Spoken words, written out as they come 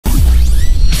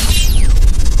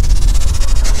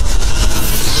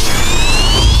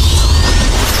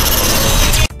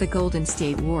The Golden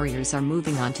State Warriors are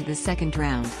moving on to the second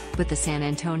round, but the San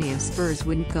Antonio Spurs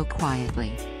wouldn't go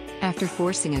quietly. After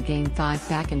forcing a Game 5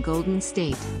 back in Golden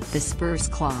State, the Spurs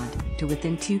clawed to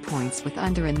within 2 points with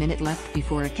under a minute left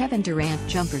before a Kevin Durant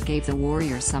jumper gave the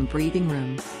Warriors some breathing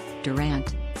room.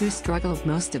 Durant, who struggled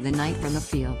most of the night from the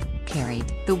field,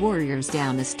 carried the Warriors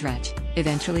down the stretch,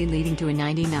 eventually leading to a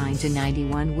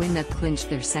 99-91 win that clinched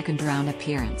their second-round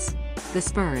appearance. The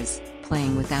Spurs,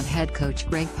 playing without head coach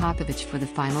Greg Popovich for the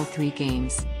final 3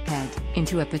 games, head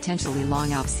into a potentially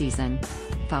long off-season.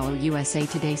 Follow USA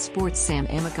Today Sports Sam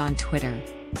Amick on Twitter.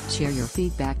 Share your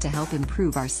feedback to help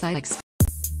improve our site.